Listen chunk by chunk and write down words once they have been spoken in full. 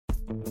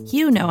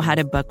You know how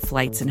to book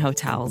flights and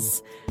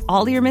hotels.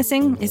 All you're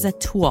missing is a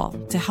tool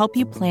to help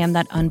you plan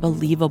that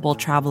unbelievable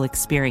travel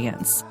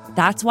experience.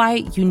 That's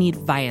why you need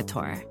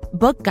Viator.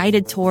 Book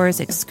guided tours,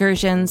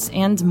 excursions,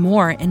 and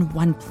more in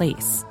one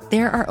place.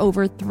 There are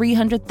over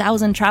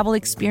 300,000 travel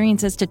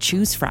experiences to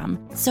choose from,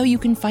 so you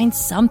can find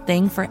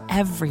something for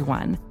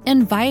everyone.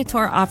 And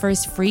Viator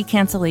offers free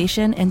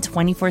cancellation and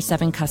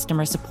 24/7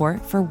 customer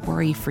support for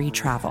worry-free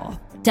travel.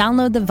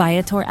 Download the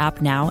Viator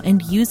app now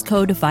and use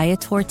code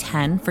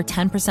Viator10 for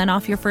 10%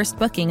 off your first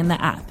booking in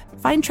the app.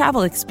 Find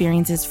travel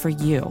experiences for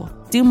you.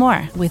 Do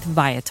more with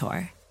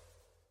Viator.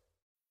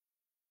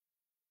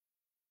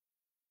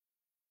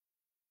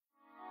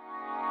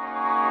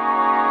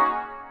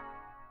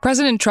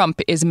 President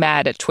Trump is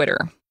mad at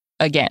Twitter,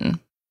 again.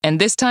 And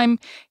this time,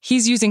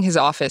 he's using his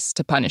office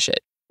to punish it.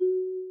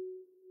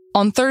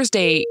 On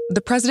Thursday,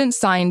 the president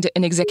signed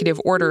an executive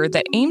order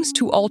that aims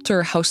to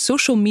alter how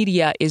social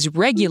media is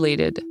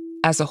regulated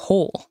as a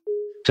whole.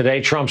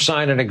 Today, Trump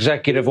signed an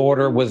executive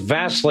order with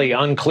vastly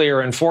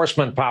unclear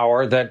enforcement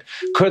power that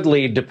could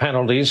lead to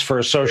penalties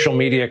for social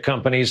media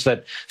companies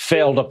that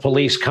fail to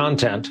police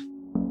content.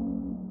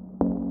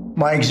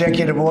 My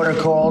executive order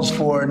calls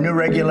for new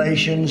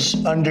regulations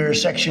under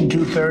Section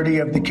 230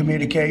 of the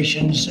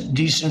Communications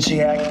Decency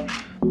Act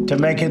to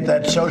make it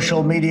that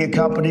social media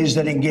companies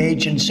that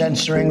engage in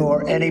censoring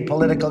or any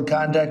political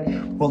conduct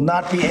will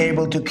not be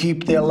able to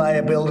keep their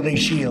liability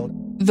shield.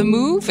 The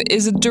move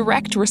is a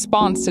direct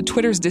response to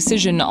Twitter's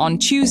decision on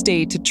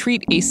Tuesday to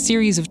treat a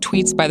series of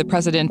tweets by the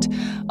president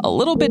a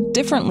little bit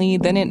differently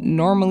than it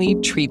normally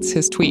treats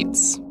his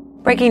tweets.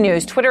 Breaking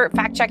news, Twitter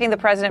fact-checking the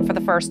president for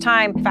the first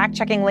time,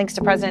 fact-checking links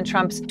to President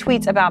Trump's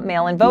tweets about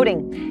mail-in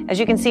voting. As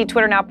you can see,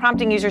 Twitter now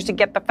prompting users to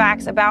get the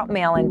facts about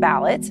mail-in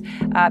ballots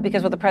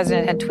because what the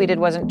president had tweeted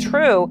wasn't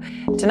true.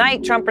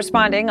 Tonight, Trump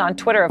responding on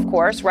Twitter, of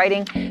course,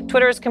 writing,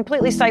 "Twitter is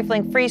completely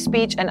stifling free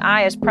speech, and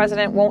I, as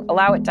president, won't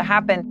allow it to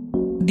happen."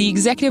 The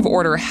executive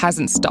order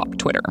hasn't stopped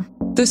Twitter.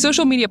 The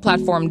social media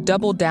platform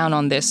doubled down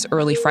on this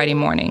early Friday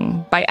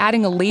morning by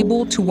adding a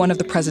label to one of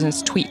the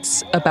president's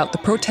tweets about the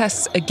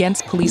protests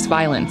against police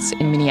violence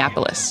in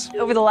Minneapolis.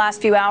 Over the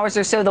last few hours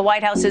or so, the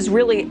White House has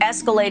really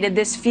escalated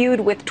this feud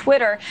with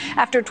Twitter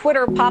after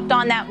Twitter popped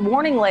on that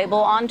warning label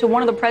onto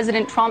one of the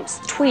President Trump's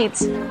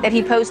tweets that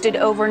he posted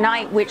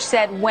overnight, which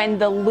said, "When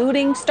the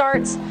looting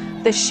starts,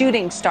 the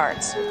shooting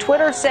starts."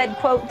 Twitter said,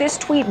 quote, "This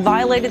tweet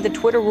violated the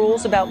Twitter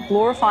rules about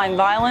glorifying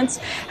violence.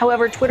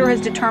 However, Twitter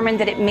has determined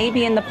that it may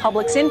be in the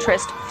public's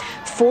interest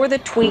for the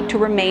tweet to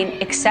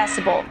remain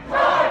accessible."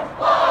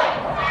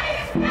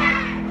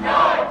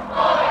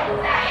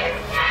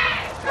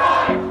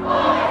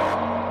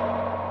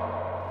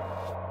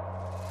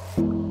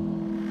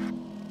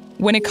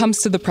 When it comes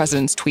to the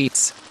president's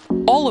tweets,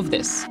 all of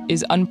this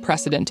is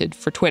unprecedented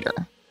for Twitter.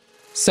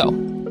 So,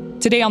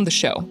 today on the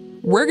show,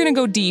 we're going to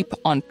go deep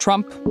on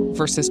Trump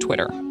versus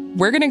Twitter.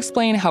 We're going to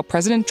explain how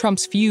President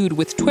Trump's feud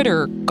with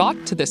Twitter got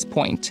to this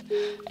point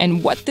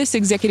and what this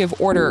executive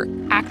order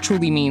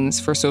actually means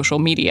for social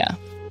media.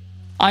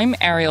 I'm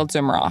Ariel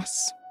Zimros.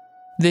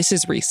 This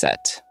is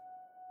Reset.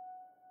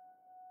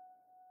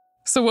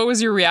 So what was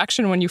your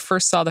reaction when you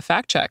first saw the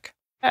fact check?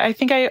 I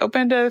think I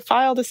opened a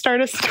file to start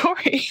a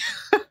story.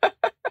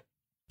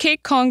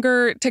 Kate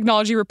Conger,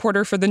 technology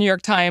reporter for The New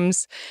York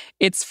Times.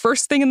 It's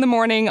first thing in the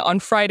morning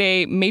on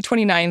Friday, May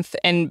 29th.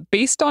 And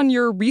based on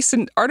your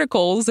recent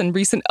articles and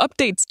recent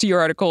updates to your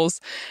articles,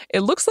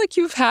 it looks like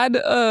you've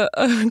had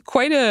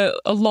quite a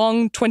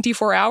long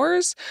 24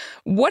 hours.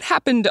 What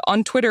happened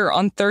on Twitter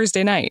on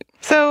Thursday night?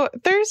 So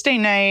Thursday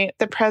night,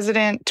 the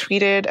president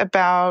tweeted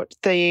about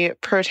the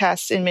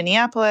protests in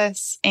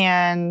Minneapolis,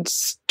 and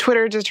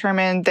Twitter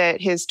determined that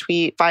his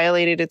tweet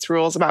violated its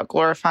rules about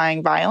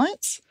glorifying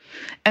violence.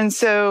 And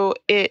so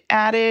it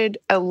added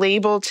a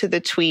label to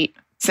the tweet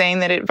saying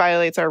that it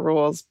violates our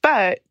rules,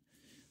 but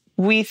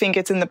we think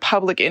it's in the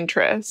public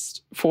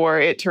interest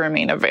for it to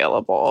remain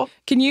available.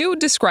 Can you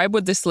describe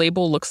what this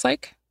label looks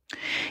like?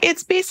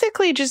 It's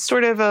basically just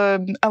sort of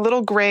a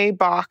little gray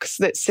box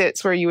that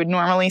sits where you would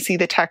normally see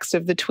the text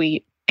of the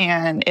tweet.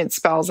 And it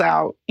spells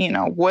out,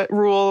 what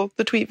rule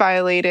the tweet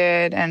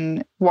violated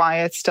and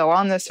why it's still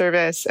on the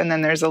service. And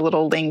then there's a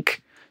little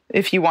link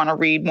if you want to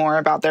read more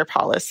about their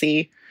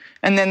policy.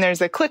 And then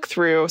there's a click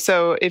through.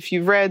 So if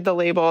you read the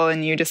label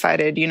and you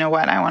decided, I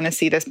want to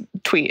see this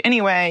tweet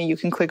anyway, you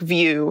can click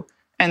view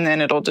and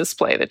then it'll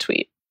display the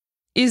tweet.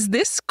 Is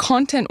this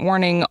content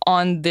warning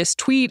on this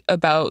tweet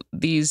about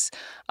these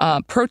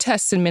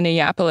protests in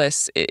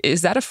Minneapolis,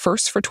 is that a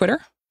first for Twitter?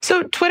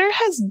 So Twitter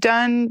has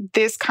done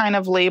this kind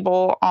of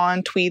label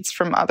on tweets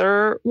from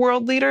other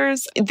world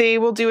leaders. They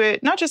will do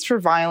it not just for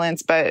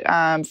violence, but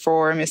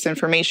for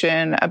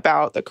misinformation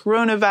about the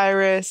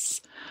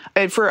coronavirus,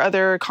 and for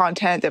other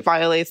content that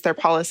violates their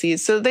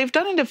policies. So they've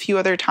done it a few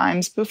other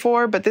times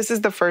before, but this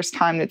is the first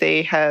time that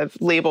they have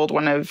labeled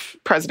one of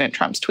President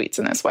Trump's tweets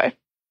in this way.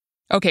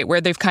 Okay, where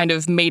they've kind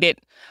of made it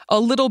a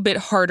little bit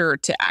harder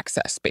to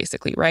access,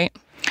 basically, right?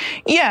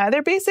 Yeah,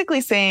 they're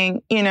basically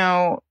saying,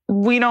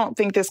 we don't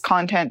think this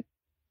content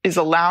is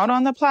allowed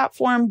on the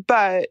platform,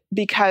 but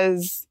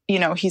because,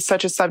 he's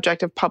such a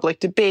subject of public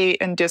debate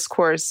and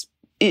discourse,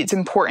 it's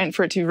important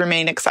for it to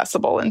remain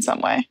accessible in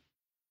some way.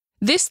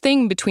 This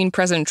thing between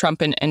President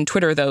Trump and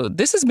Twitter, though,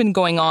 this has been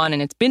going on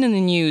and it's been in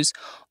the news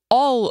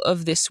all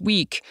of this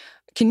week.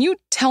 Can you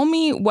tell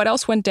me what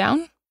else went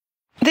down?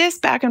 This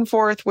back and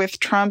forth with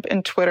Trump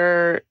and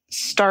Twitter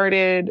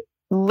started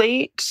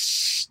late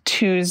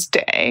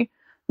Tuesday.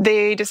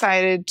 They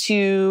decided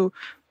to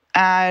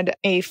add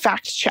a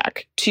fact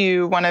check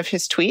to one of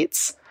his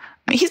tweets.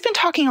 He's been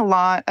talking a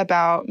lot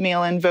about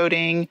mail-in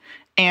voting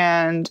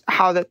and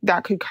how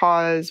that could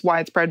cause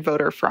widespread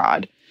voter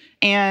fraud.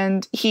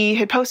 And he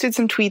had posted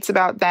some tweets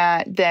about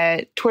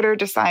that Twitter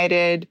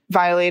decided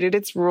violated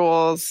its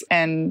rules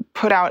and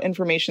put out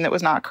information that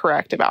was not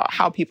correct about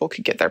how people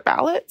could get their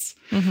ballots.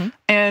 Mm-hmm.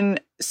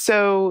 And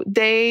so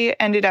they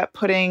ended up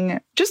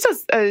putting just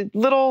a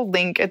little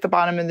link at the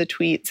bottom of the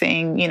tweet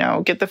saying,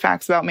 get the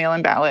facts about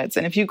mail-in ballots.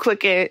 And if you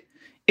click it,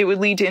 it would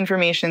lead to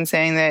information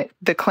saying that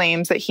the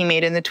claims that he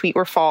made in the tweet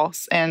were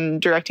false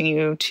and directing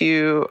you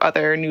to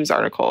other news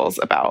articles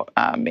about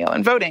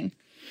mail-in voting.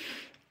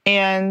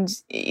 And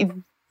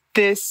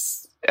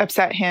this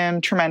upset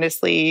him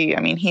tremendously. I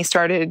mean, he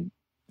started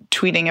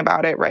tweeting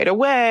about it right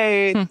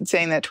away,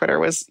 saying that Twitter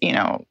was,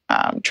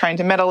 trying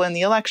to meddle in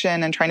the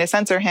election and trying to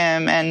censor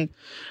him. And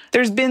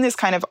there's been this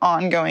kind of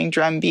ongoing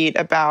drumbeat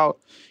about,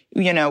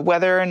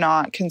 whether or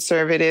not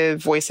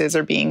conservative voices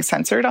are being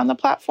censored on the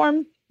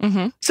platform.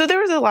 Mm-hmm. So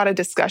there was a lot of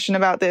discussion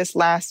about this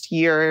last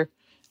year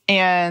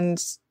and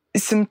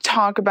some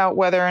talk about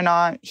whether or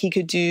not he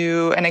could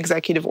do an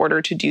executive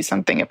order to do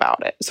something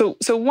about it. So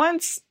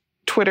once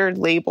Twitter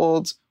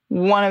labeled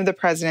one of the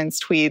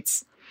president's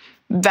tweets,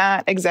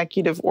 that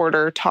executive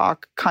order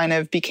talk kind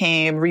of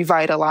became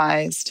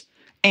revitalized.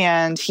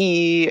 And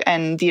he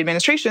and the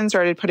administration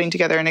started putting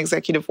together an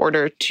executive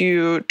order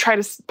to try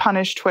to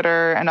punish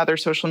Twitter and other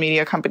social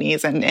media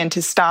companies and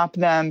to stop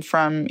them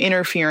from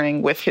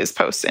interfering with his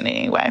posts in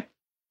any way.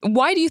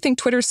 Why do you think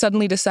Twitter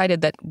suddenly decided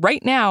that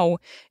right now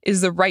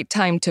is the right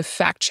time to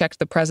fact-check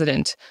the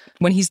president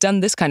when he's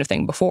done this kind of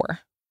thing before?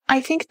 I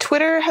think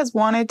Twitter has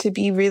wanted to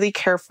be really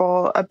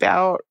careful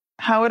about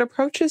how it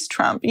approaches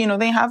Trump.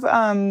 They have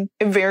a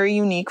very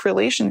unique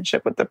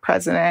relationship with the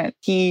president.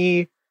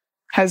 He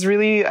has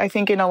really, I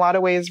think, in a lot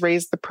of ways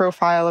raised the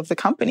profile of the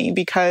company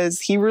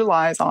because he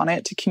relies on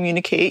it to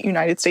communicate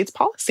United States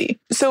policy.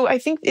 So I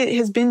think it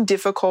has been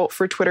difficult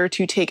for Twitter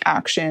to take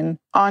action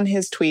on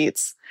his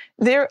tweets.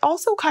 They're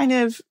also kind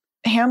of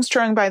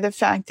hamstrung by the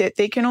fact that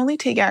they can only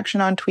take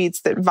action on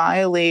tweets that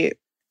violate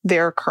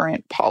their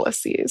current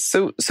policies.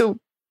 So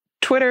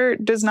Twitter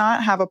does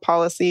not have a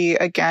policy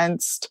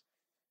against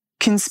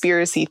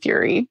conspiracy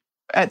theory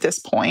at this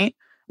point.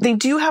 They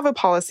do have a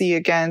policy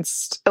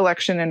against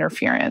election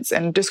interference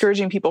and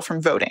discouraging people from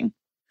voting.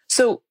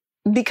 So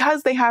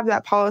because they have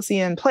that policy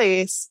in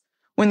place,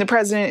 when the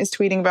president is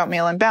tweeting about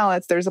mail-in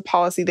ballots, there's a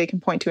policy they can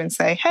point to and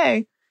say,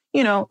 hey,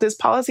 this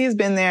policy has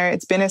been there.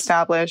 It's been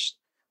established.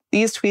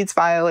 These tweets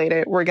violate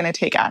it. We're going to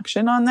take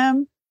action on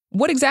them.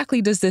 What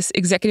exactly does this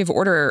executive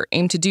order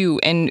aim to do,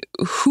 and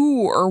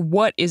who or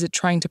what is it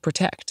trying to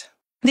protect?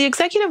 The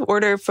executive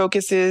order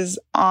focuses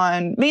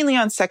mainly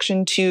on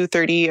Section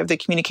 230 of the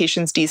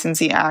Communications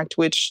Decency Act,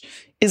 which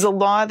is a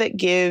law that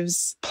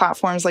gives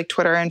platforms like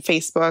Twitter and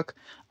Facebook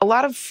a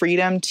lot of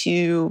freedom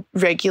to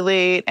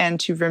regulate and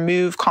to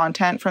remove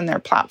content from their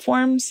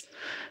platforms.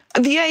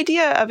 The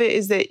idea of it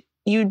is that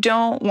you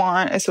don't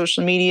want a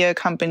social media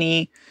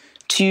company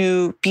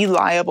to be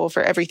liable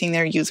for everything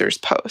their users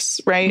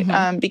post, right?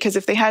 Mm-hmm. Because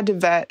if they had to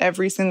vet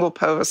every single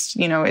post,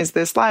 is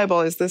this libel?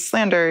 Is this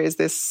slander? Is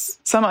this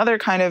some other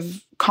kind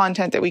of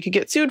content that we could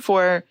get sued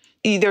for?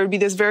 There would be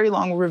this very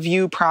long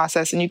review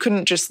process, and you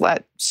couldn't just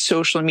let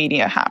social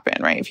media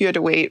happen, right? If you had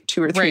to wait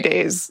 2 or 3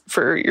 days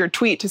for your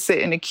tweet to sit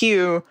in a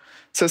queue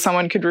so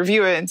someone could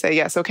review it and say,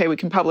 yes, okay, we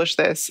can publish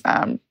this,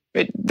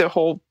 the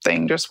whole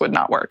thing just would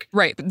not work.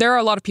 Right. There are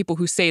a lot of people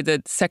who say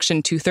that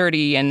Section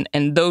 230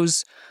 and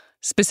those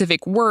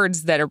specific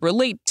words that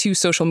relate to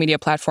social media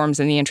platforms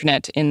and the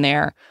internet in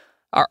there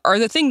are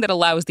the thing that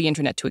allows the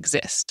internet to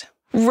exist.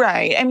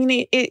 Right. I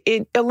mean,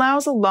 it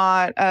allows a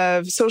lot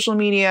of social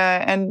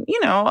media and,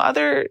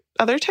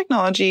 other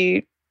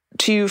technology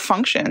to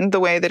function the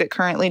way that it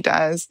currently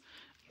does.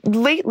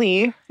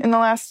 Lately, in the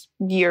last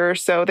year or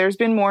so, there's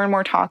been more and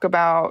more talk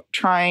about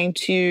trying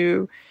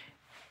to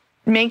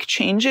make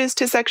changes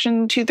to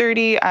Section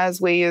 230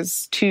 as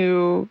ways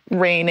to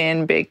rein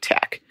in big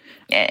tech.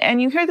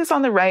 And you hear this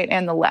on the right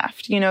and the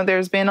left.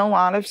 There's been a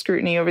lot of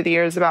scrutiny over the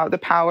years about the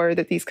power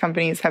that these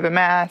companies have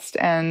amassed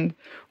and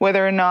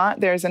whether or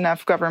not there's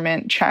enough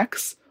government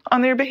checks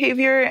on their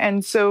behavior.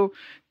 And so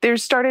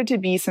there's started to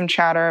be some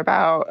chatter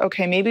about,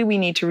 okay, maybe we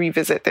need to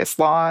revisit this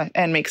law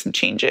and make some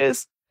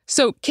changes.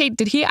 So, Kate,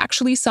 did he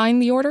actually sign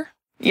the order?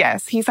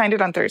 Yes, he signed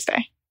it on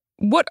Thursday.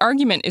 What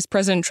argument is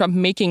President Trump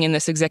making in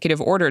this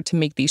executive order to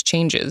make these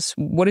changes?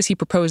 What is he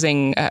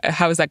proposing?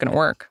 How is that going to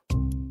work?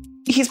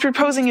 He's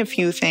proposing a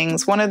few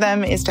things. One of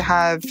them is to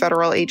have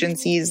federal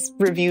agencies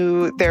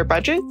review their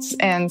budgets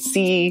and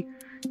see,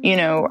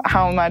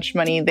 how much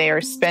money they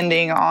are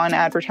spending on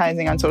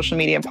advertising on social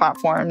media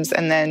platforms,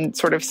 and then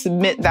sort of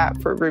submit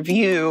that for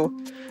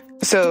review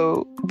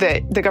so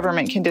that the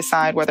government can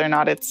decide whether or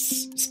not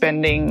it's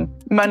spending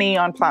money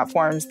on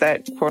platforms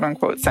that, quote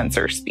unquote,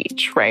 censor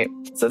speech, right?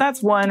 So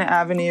that's one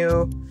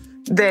avenue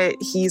that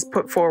he's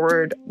put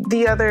forward.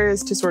 The other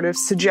is to sort of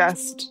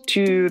suggest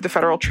to the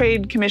Federal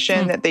Trade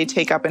Commission that they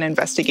take up an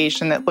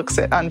investigation that looks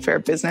at unfair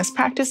business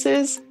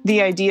practices.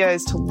 The idea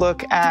is to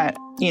look at,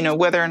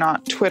 whether or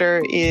not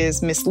Twitter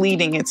is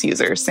misleading its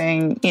users,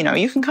 saying,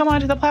 you can come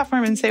onto the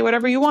platform and say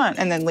whatever you want,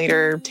 and then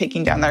later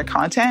taking down their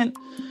content.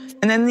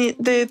 And then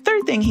the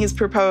third thing he's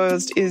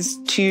proposed is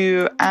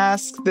to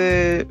ask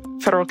the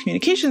Federal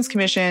Communications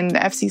Commission, the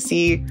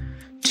FCC,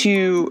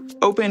 to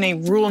open a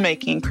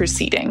rulemaking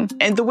proceeding.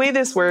 And the way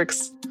this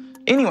works,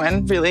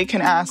 anyone really can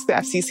ask the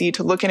FCC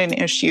to look at an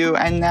issue,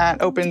 and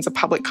that opens a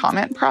public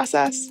comment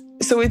process.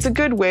 So it's a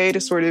good way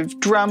to sort of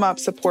drum up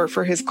support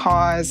for his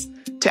cause,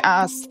 to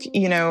ask,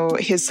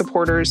 his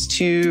supporters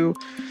to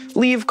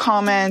leave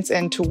comments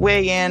and to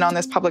weigh in on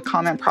this public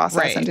comment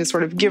process, and to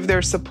sort of give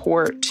their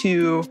support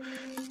to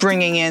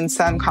bringing in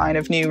some kind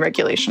of new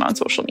regulation on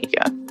social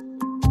media.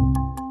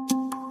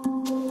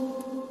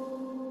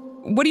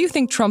 What do you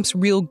think Trump's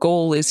real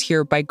goal is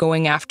here by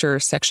going after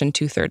Section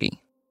 230?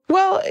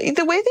 Well,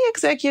 the way the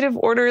executive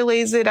order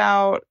lays it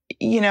out,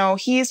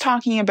 he's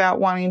talking about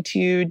wanting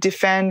to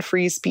defend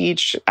free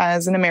speech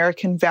as an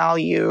American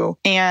value.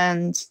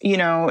 And,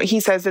 he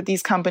says that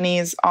these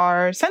companies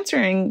are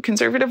censoring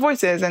conservative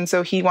voices, and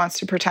so he wants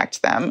to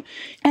protect them.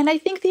 And I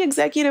think the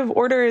executive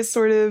order is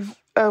sort of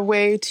a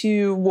way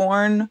to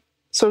warn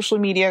social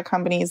media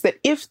companies that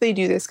if they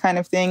do this kind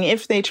of thing,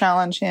 if they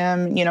challenge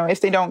him,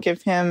 if they don't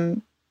give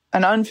him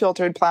an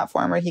unfiltered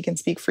platform where he can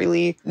speak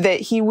freely, that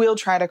he will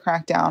try to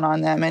crack down on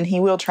them and he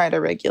will try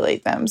to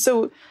regulate them.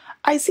 So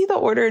I see the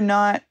order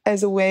not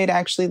as a way to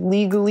actually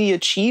legally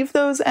achieve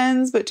those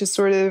ends, but to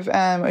sort of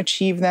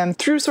achieve them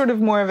through sort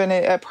of more of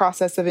a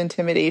process of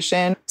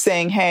intimidation,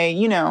 saying, hey,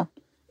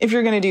 if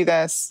you're going to do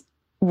this,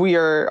 we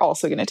are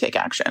also going to take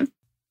action.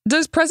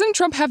 Does President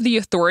Trump have the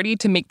authority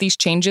to make these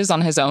changes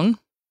on his own?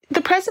 The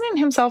president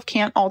himself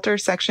can't alter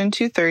Section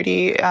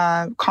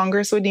 230.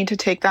 Congress would need to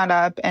take that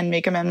up and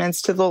make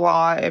amendments to the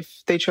law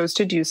if they chose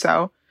to do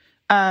so.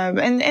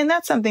 And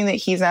that's something that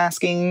he's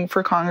asking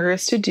for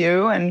Congress to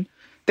do. And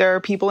there are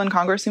people in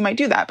Congress who might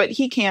do that. But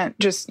he can't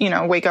just,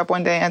 wake up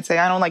one day and say,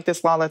 I don't like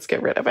this law, let's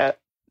get rid of it.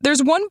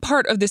 There's one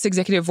part of this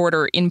executive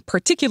order in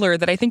particular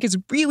that I think is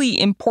really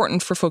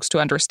important for folks to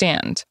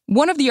understand.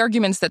 One of the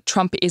arguments that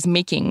Trump is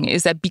making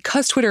is that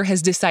because Twitter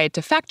has decided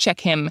to fact-check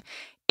him,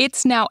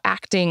 it's now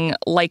acting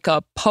like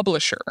a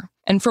publisher.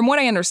 And from what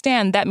I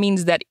understand, that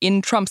means that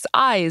in Trump's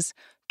eyes,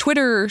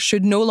 Twitter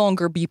should no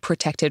longer be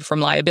protected from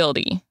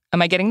liability.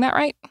 Am I getting that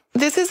right?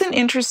 This is an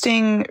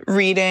interesting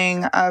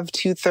reading of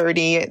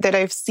 230 that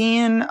I've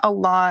seen a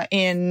lot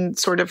in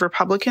sort of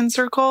Republican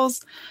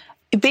circles.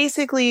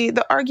 Basically,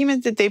 the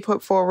argument that they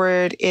put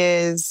forward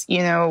is,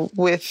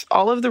 with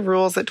all of the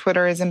rules that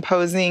Twitter is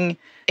imposing,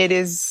 it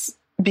is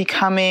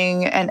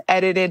becoming an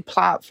edited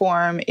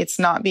platform. It's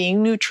not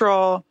being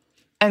neutral.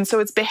 And so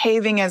it's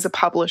behaving as a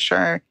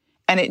publisher,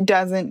 and it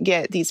doesn't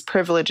get these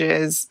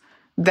privileges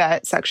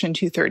that Section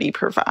 230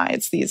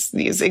 provides,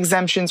 these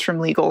exemptions from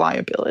legal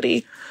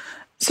liability.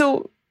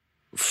 So,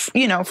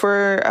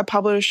 for a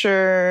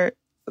publisher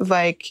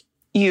like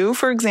you,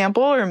 for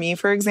example, or me,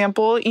 for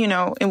example, in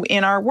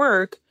our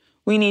work,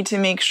 we need to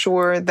make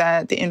sure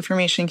that the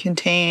information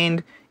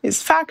contained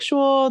is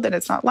factual, that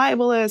it's not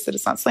libelous, that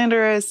it's not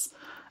slanderous,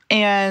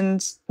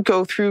 and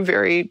go through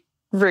very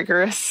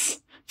rigorous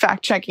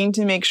fact-checking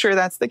to make sure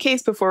that's the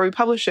case before we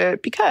publish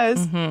it,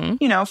 because,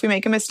 if we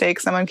make a mistake,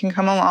 someone can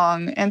come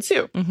along and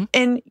sue.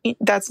 And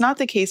that's not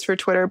the case for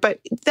Twitter. But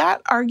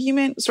that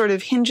argument sort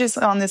of hinges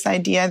on this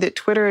idea that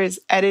Twitter is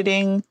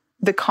editing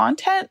the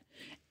content.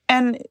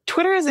 And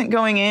Twitter isn't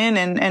going in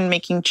and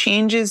making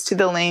changes to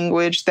the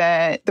language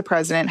that the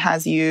president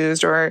has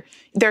used, or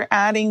they're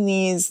adding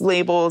these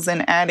labels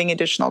and adding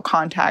additional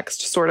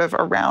context sort of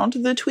around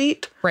the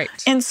tweet. Right.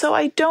 And so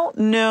I don't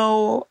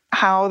know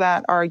how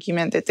that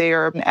argument that they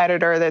are an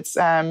editor that's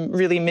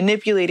really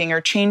manipulating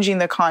or changing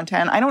the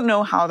content, I don't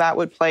know how that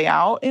would play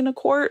out in a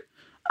court.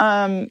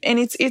 And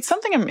it's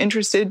something I'm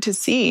interested to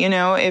see,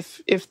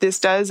 if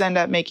this does end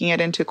up making it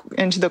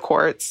into the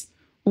courts,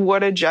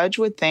 what a judge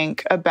would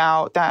think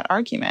about that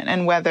argument,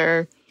 and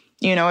whether,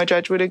 a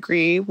judge would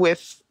agree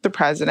with the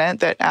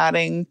president that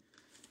adding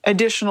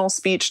additional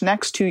speech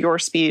next to your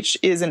speech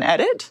is an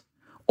edit,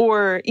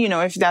 or,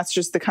 if that's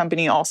just the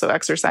company also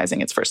exercising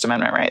its First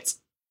Amendment rights.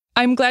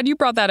 I'm glad you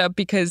brought that up,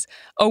 because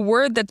a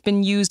word that's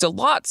been used a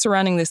lot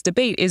surrounding this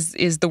debate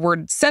is the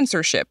word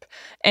censorship.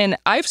 And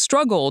I've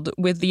struggled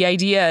with the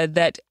idea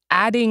that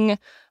adding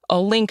a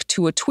link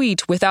to a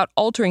tweet without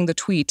altering the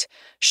tweet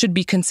should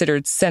be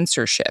considered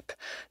censorship.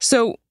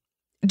 So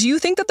do you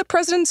think that the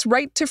president's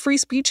right to free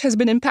speech has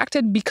been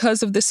impacted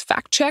because of this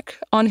fact check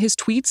on his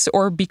tweets,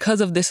 or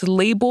because of this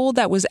label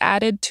that was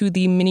added to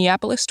the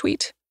Minneapolis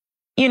tweet?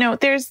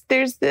 There's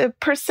the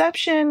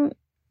perception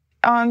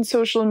on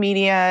social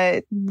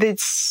media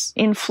that's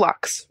in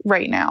flux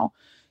right now.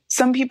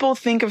 Some people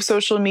think of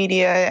social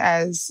media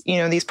as,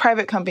 these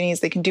private companies,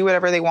 they can do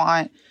whatever they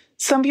want.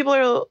 Some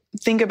people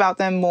think about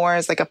them more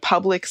as like a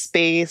public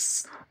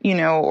space,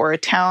 or a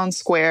town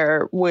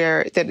square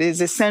that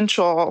is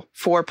essential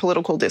for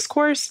political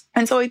discourse.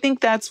 And so I think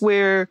that's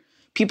where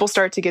people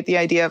start to get the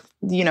idea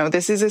of,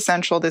 this is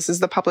essential, this is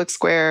the public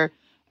square.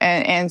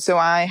 And so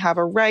I have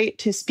a right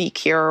to speak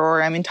here,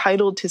 or I'm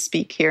entitled to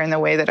speak here in the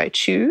way that I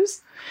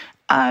choose.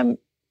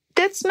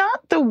 That's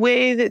not the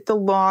way that the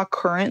law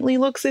currently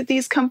looks at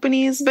these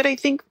companies, but I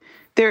think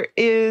there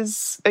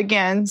is,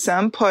 again,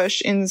 some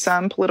push in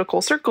some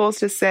political circles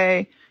to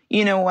say,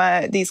 you know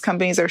what, these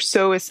companies are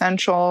so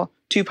essential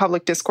to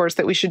public discourse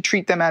that we should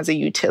treat them as a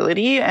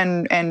utility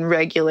and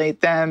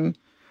regulate them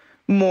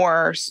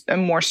more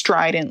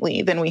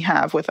stridently than we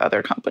have with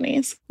other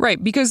companies.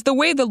 Right, because the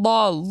way the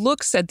law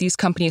looks at these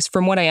companies,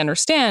 from what I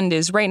understand,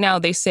 is right now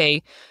they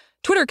say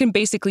Twitter can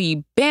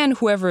basically ban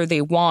whoever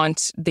they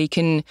want. They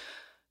can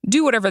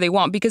do whatever they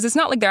want because it's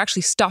not like they're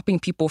actually stopping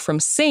people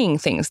from saying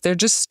things. They're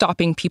just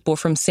stopping people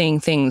from saying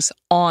things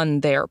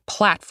on their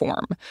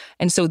platform.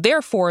 And so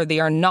therefore, they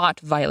are not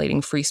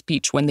violating free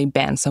speech when they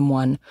ban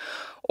someone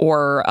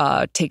or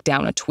take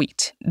down a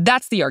tweet.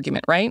 That's the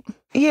argument, right?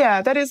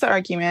 Yeah, that is the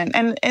argument.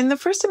 And the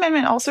First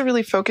Amendment also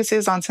really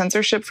focuses on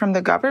censorship from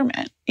the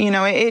government.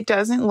 It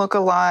doesn't look a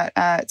lot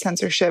at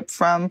censorship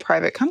from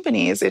private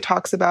companies. It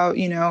talks about,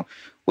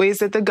 ways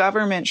that the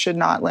government should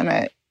not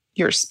limit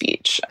your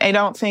speech. I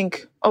don't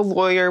think a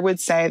lawyer would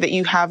say that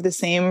you have the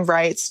same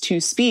rights to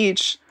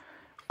speech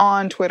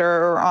on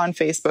Twitter or on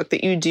Facebook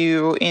that you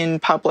do in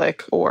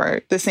public,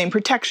 or the same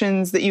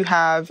protections that you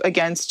have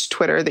against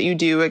Twitter that you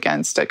do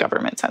against a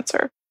government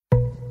censor.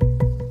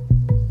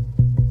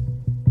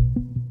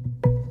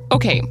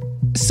 Okay,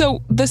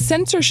 so the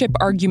censorship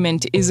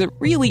argument is a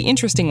really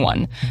interesting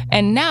one.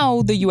 And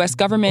now the US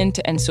government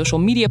and social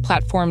media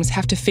platforms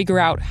have to figure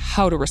out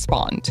how to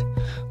respond.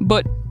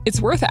 But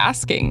it's worth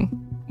asking,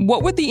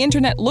 what would the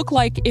internet look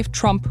like if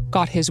Trump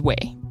got his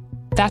way?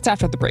 That's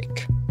after the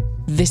break.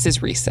 This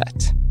is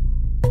Reset.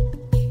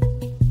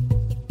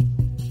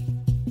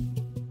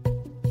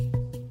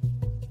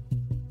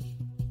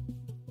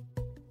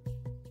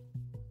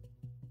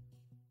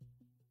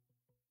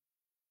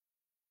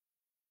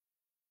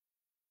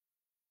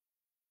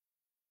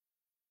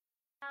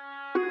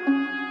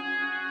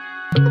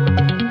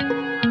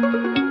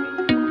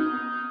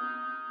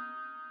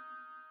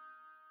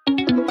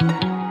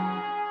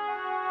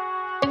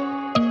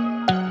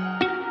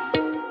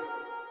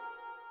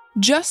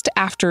 Just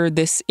after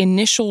this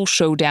initial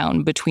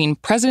showdown between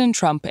President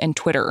Trump and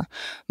Twitter,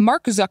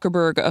 Mark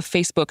Zuckerberg of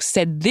Facebook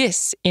said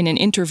this in an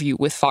interview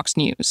with Fox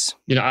News.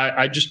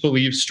 I just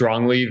believe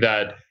strongly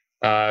that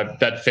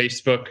that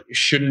Facebook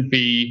shouldn't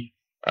be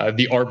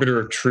the arbiter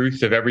of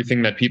truth of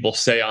everything that people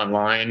say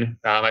online.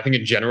 I think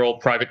in general,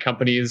 private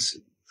companies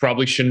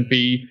probably shouldn't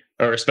be,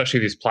 or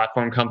especially these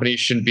platform companies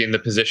shouldn't be in the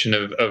position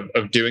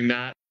of doing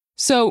that.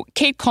 So,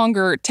 Kate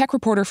Conger, tech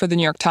reporter for The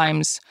New York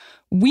Times,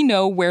 we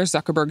know where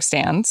Zuckerberg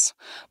stands.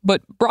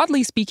 But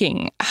broadly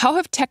speaking, how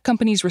have tech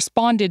companies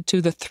responded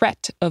to the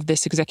threat of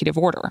this executive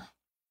order?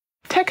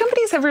 Tech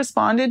companies have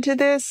responded to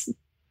this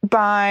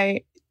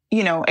by,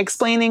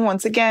 explaining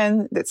once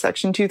again that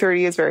Section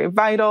 230 is very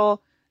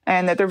vital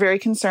and that they're very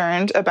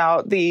concerned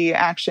about the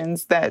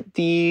actions that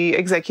the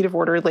executive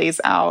order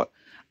lays out.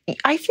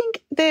 I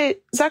think that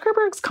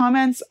Zuckerberg's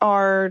comments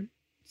are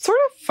sort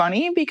of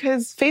funny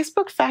because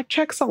Facebook fact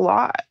checks a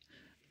lot.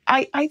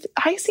 I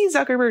see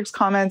Zuckerberg's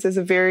comments as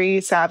a very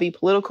savvy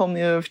political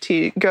move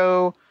to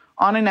go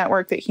on a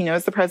network that he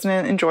knows the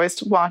president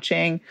enjoys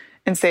watching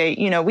and say,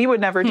 we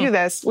would never do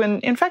this, when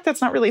in fact, that's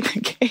not really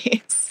the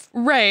case.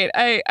 Right.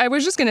 I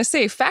was just going to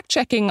say,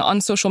 fact-checking on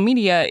social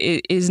media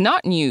is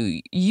not new.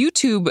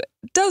 YouTube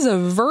does a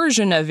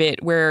version of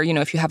it where,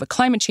 if you have a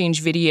climate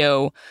change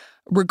video,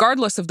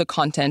 regardless of the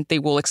content, they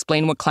will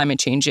explain what climate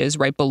change is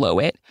right below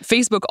it.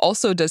 Facebook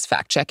also does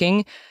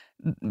fact-checking.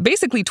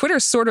 Basically,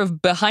 Twitter's sort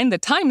of behind the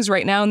times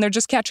right now, and they're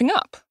just catching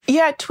up.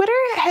 Yeah, Twitter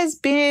has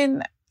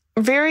been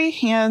very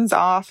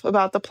hands-off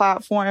about the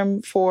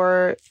platform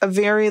for a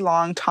very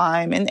long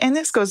time. And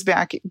this goes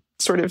back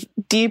sort of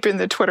deep in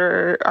the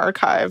Twitter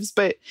archives.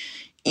 But,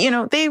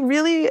 they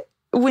really,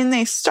 when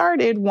they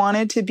started,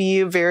 wanted to be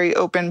a very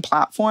open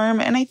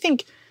platform. And I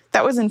think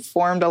that was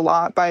informed a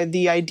lot by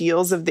the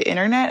ideals of the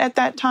internet at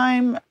that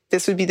time.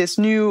 This would be this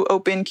new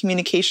open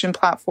communication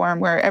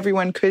platform where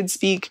everyone could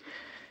speak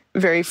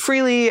very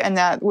freely, and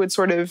that would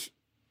sort of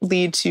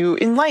lead to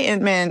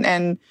enlightenment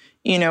and,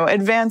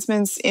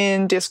 advancements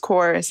in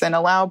discourse and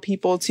allow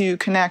people to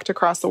connect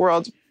across the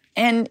world.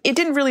 And it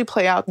didn't really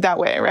play out that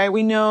way, right?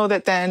 We know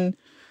that then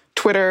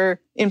Twitter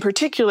in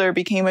particular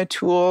became a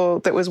tool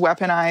that was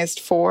weaponized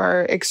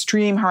for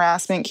extreme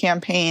harassment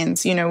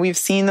campaigns. We've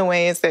seen the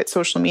ways that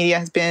social media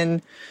has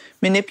been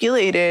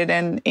manipulated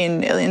and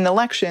in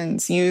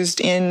elections,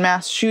 used in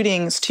mass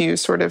shootings to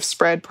sort of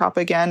spread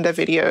propaganda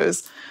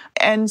videos.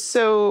 And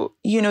so,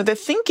 the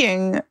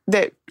thinking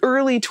that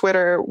early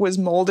Twitter was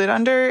molded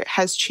under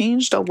has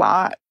changed a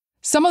lot.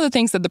 Some of the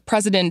things that the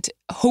president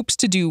hopes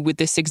to do with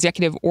this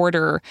executive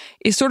order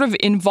is sort of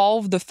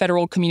involve the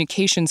Federal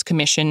Communications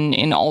Commission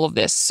in all of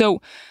this.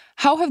 So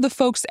how have the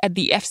folks at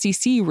the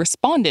FCC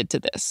responded to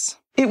this?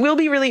 It will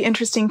be really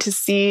interesting to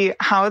see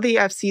how the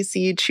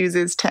FCC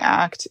chooses to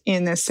act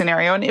in this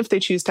scenario, and if they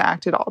choose to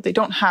act at all. They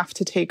don't have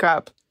to take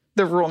up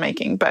the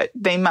rulemaking, but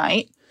they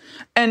might.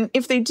 And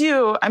if they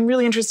do, I'm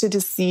really interested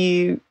to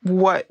see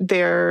what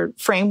their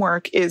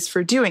framework is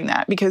for doing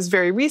that, because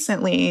very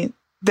recently,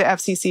 the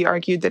FCC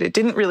argued that it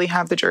didn't really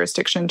have the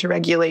jurisdiction to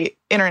regulate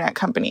internet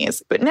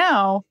companies. But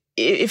now,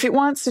 if it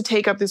wants to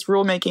take up this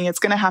rulemaking, it's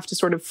going to have to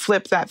sort of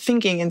flip that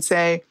thinking and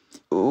say,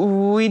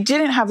 we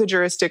didn't have the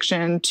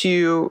jurisdiction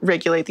to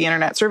regulate the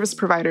internet service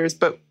providers,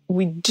 but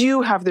we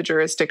do have the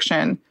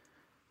jurisdiction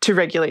to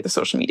regulate the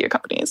social media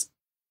companies.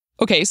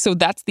 Okay, so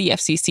that's the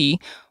FCC.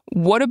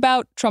 What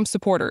about Trump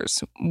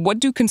supporters? What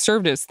do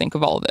conservatives think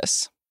of all of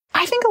this?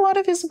 I think a lot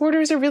of his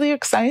supporters are really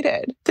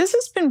excited. This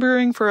has been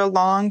brewing for a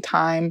long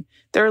time.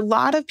 There are a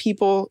lot of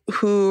people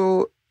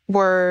who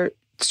were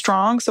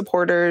strong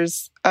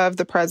supporters of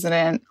the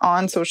president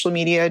on social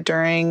media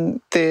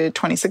during the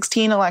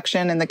 2016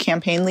 election and the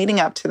campaign leading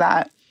up to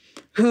that,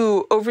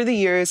 who over the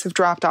years have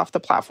dropped off the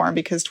platform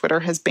because Twitter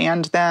has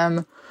banned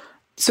them.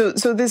 So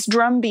this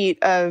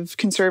drumbeat of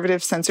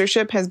conservative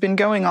censorship has been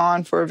going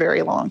on for a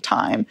very long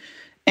time.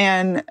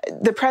 And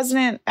the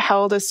president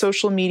held a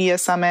social media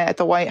summit at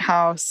the White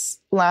House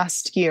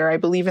last year, I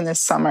believe in this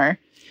summer,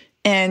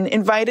 and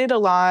invited a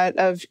lot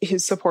of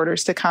his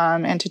supporters to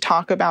come and to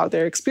talk about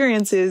their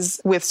experiences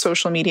with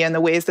social media and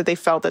the ways that they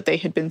felt that they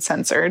had been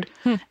censored.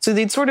 So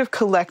they'd sort of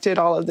collected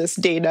all of this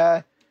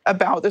data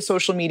about the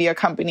social media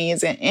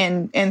companies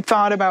and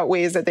thought about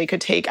ways that they could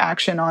take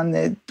action on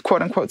the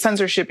quote-unquote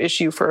censorship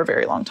issue for a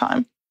very long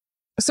time.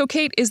 So,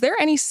 Kate, is there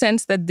any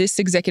sense that this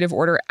executive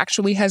order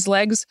actually has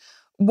legs?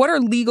 What are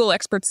legal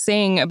experts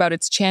saying about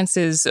its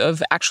chances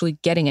of actually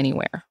getting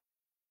anywhere?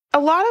 A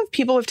lot of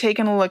people have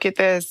taken a look at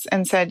this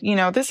and said,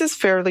 this is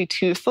fairly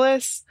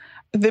toothless.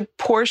 The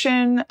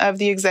portion of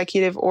the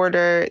executive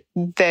order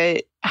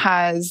that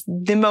has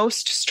the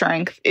most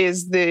strength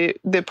is the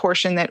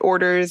portion that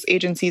orders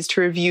agencies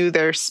to review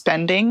their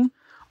spending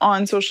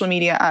on social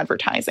media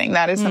advertising.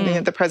 That is something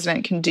that the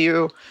president can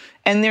do.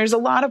 And there's a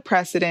lot of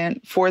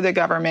precedent for the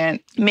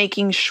government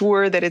making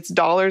sure that its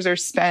dollars are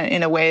spent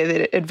in a way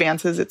that it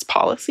advances its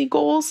policy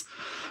goals.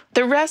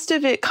 The rest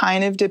of it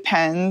kind of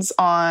depends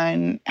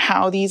on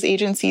how these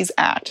agencies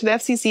act. The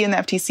FCC and the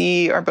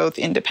FTC are both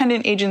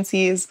independent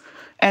agencies,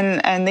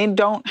 and they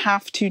don't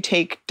have to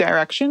take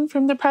direction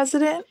from the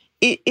president.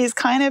 It is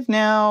kind of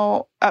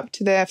now up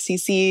to the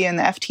FCC and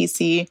the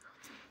FTC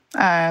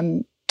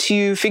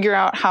to figure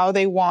out how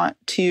they want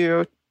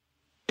to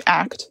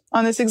act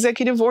on this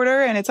executive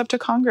order. And it's up to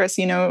Congress,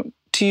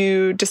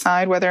 to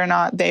decide whether or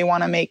not they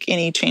want to make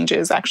any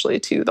changes actually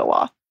to the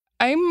law.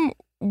 I'm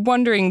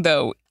wondering,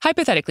 though,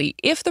 hypothetically,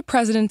 if the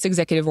president's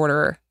executive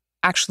order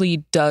actually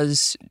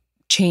does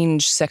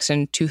change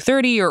Section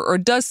 230 or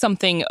does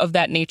something of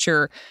that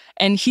nature,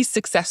 and he's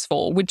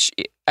successful, which,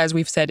 as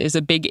we've said, is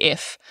a big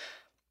if,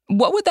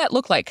 what would that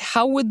look like?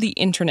 How would the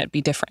internet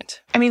be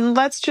different? I mean,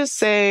 let's just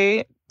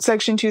say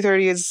Section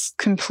 230 is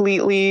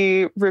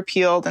completely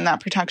repealed and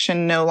that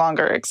protection no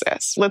longer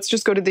exists. Let's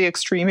just go to the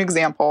extreme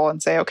example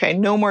and say, okay,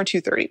 no more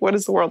 230. What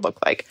does the world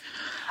look like?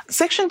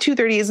 Section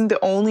 230 isn't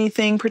the only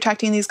thing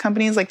protecting these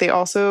companies. Like, they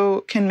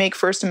also can make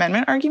First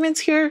Amendment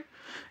arguments here.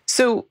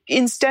 So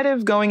instead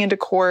of going into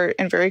court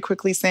and very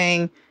quickly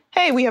saying,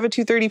 hey, we have a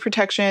 230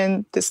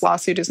 protection, this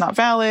lawsuit is not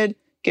valid,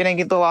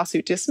 getting the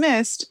lawsuit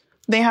dismissed,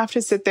 they have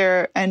to sit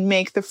there and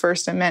make the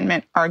First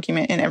Amendment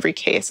argument in every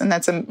case. And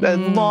that's a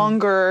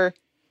longer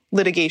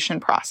litigation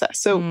process.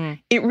 So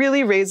it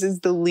really raises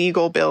the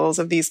legal bills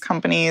of these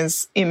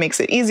companies. It makes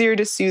it easier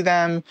to sue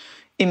them.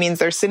 It means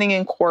they're sitting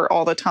in court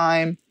all the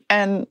time.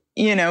 And,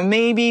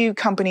 maybe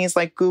companies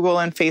like Google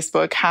and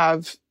Facebook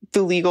have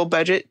the legal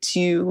budget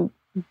to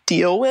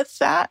deal with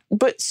that,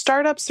 but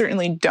startups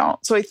certainly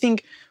don't. So I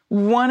think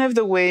one of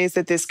the ways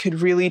that this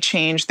could really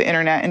change the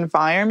internet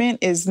environment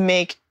is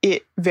make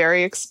it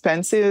very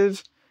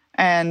expensive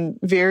and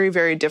very,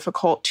 very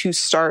difficult to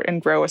start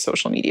and grow a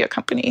social media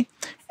company.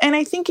 And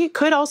I think it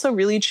could also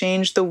really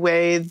change the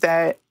way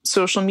that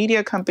social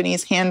media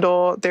companies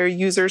handle their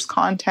users'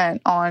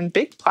 content on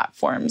big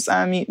platforms.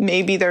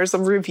 Maybe there's a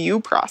review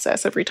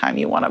process every time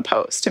you want to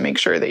post to make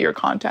sure that your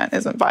content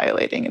isn't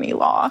violating any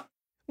law.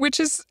 Which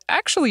is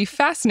actually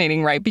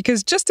fascinating, right?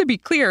 Because just to be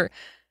clear,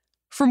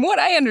 from what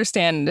I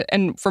understand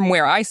and from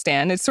where I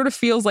stand, it sort of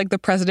feels like the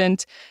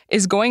president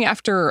is going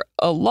after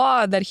a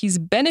law that he's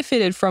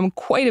benefited from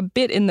quite a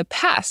bit in the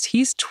past.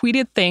 He's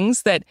tweeted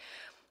things that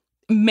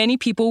many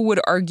people would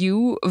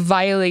argue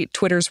violate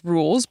Twitter's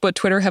rules, but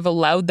Twitter have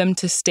allowed them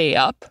to stay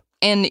up.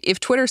 And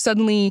if Twitter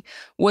suddenly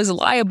was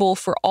liable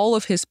for all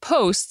of his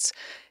posts,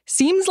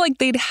 seems like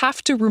they'd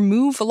have to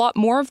remove a lot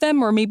more of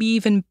them or maybe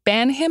even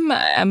ban him.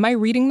 Am I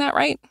reading that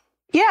right?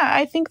 Yeah,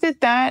 I think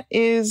that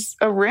is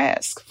a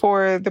risk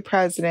for the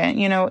president.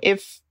 You know,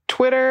 if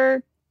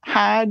Twitter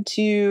had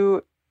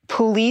to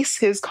police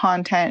his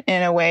content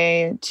in a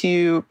way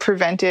to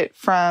prevent it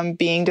from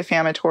being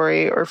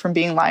defamatory or from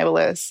being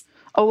libelous,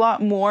 a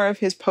lot more of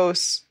his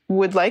posts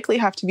would likely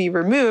have to be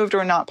removed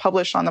or not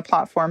published on the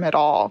platform at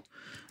all,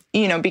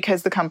 you know,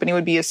 because the company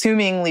would be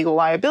assuming legal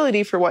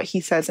liability for what he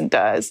says and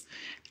does.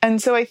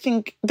 And so I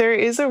think there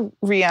is a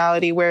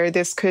reality where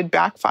this could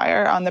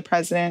backfire on the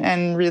president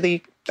and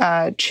really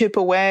chip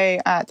away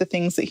at the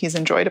things that he's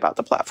enjoyed about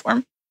the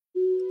platform.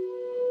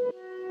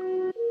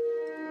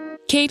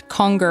 Kate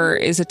Conger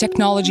is a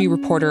technology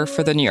reporter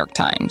for The New York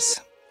Times.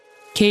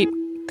 Kate,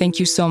 thank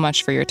you so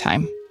much for your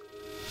time.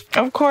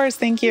 Of course,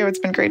 thank you. It's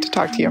been great to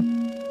talk to you.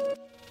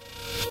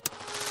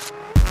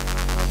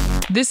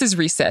 This is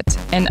Reset,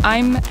 and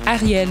I'm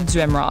Arielle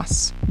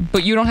Duhem-Ross,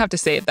 but you don't have to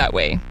say it that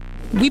way.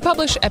 We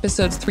publish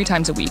episodes 3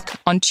 times a week,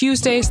 on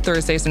Tuesdays,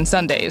 Thursdays, and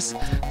Sundays.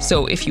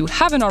 So if you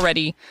haven't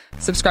already,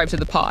 subscribe to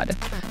the pod.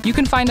 You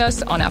can find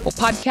us on Apple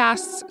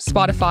Podcasts,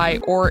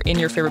 Spotify, or in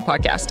your favorite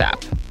podcast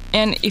app.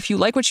 And if you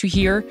like what you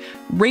hear,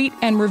 rate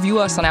and review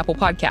us on Apple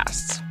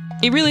Podcasts.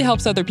 It really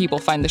helps other people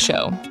find the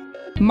show.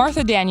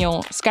 Martha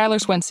Daniel, Skylar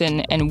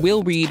Swenson, and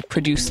Will Reed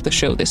produced the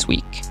show this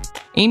week.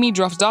 Amy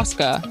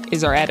Drofdowska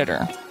is our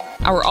editor.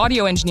 Our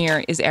audio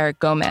engineer is Eric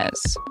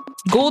Gomez.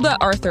 Golda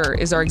Arthur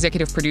is our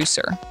executive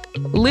producer.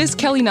 Liz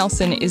Kelly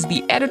Nelson is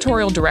the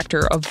editorial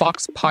director of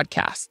Vox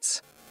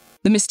Podcasts.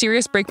 The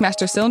mysterious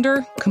Breakmaster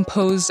Cylinder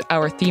composed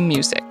our theme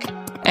music.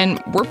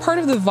 And we're part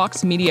of the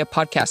Vox Media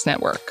Podcast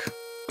Network.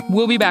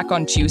 We'll be back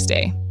on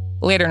Tuesday.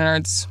 Later,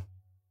 nerds.